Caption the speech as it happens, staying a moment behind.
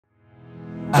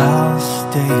I'll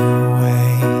stay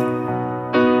away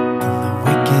from the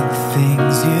wicked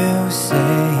things you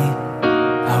say.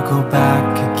 I'll go back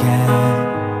again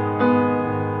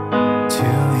to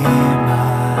hear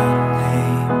my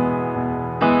name.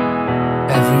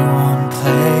 Everyone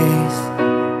plays,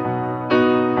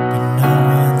 but no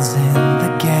one's in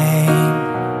the game.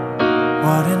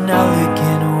 What an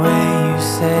elegant way you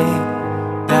say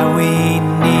that we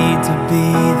need to be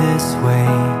this way.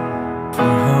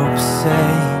 For hope's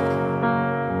sake,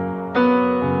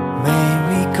 may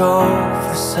we go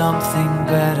for something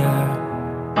better,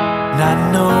 not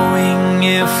knowing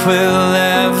if we'll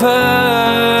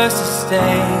ever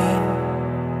sustain.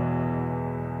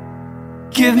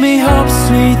 Give me hope,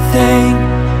 sweet thing,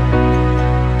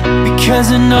 because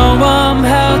I know I'm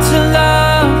held to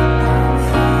love.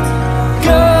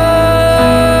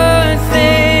 Good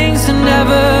things are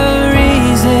never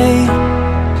easy.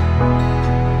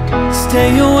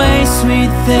 Stay away,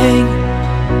 sweet thing,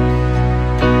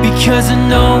 because I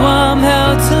know I'm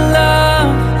held to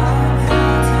love.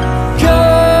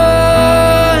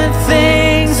 Good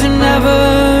things are never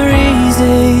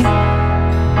easy,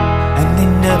 and they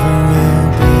never will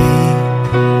be.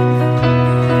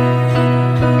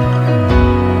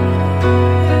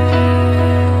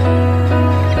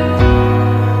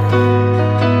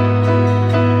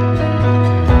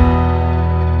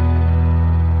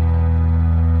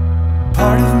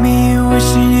 Part of me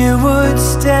wishing you would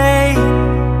stay,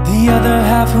 the other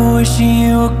half wishing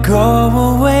you would go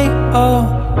away. Oh,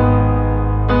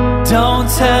 don't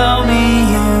tell me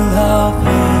you love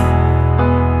me.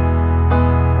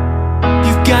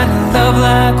 You've got a love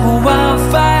like a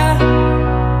wildfire,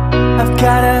 I've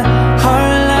got a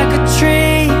heart like a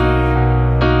tree.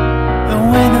 And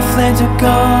when the flames are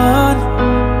gone,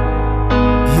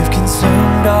 you've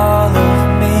consumed all of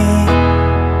me.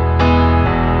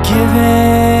 Give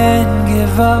in,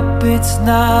 give up, it's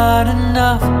not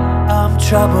enough. I'm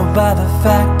troubled by the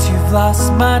fact you've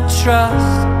lost my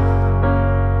trust.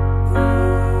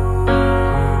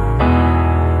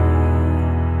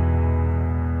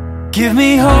 Give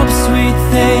me hope, sweet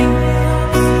thing,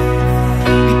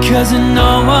 because I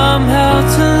know I'm held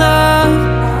to love.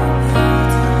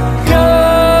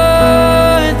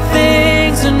 Good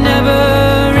things are never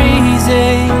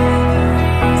easy.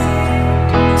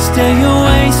 Stay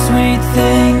away, sweet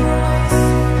thing,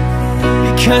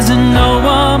 because I know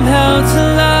I'm held to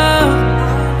love.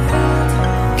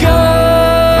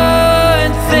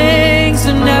 Good things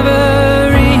are never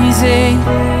easy,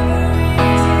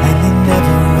 and they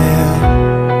never will.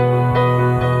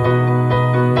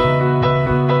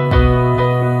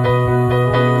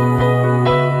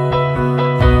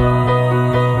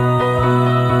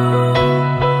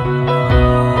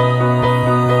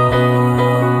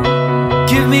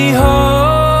 Give me hope,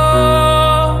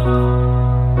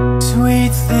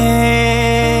 sweet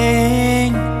thing,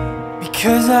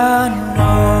 because I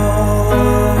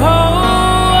know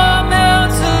I'm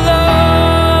held to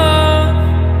love.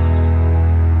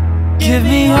 Give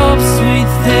me hope, sweet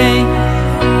thing,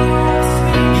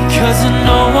 because I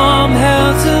know I'm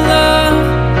held to love.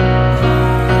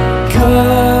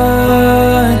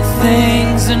 Good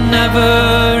things are never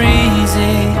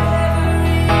easy.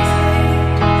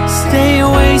 Stay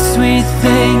away, sweet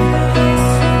thing,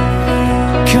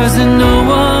 'cause I know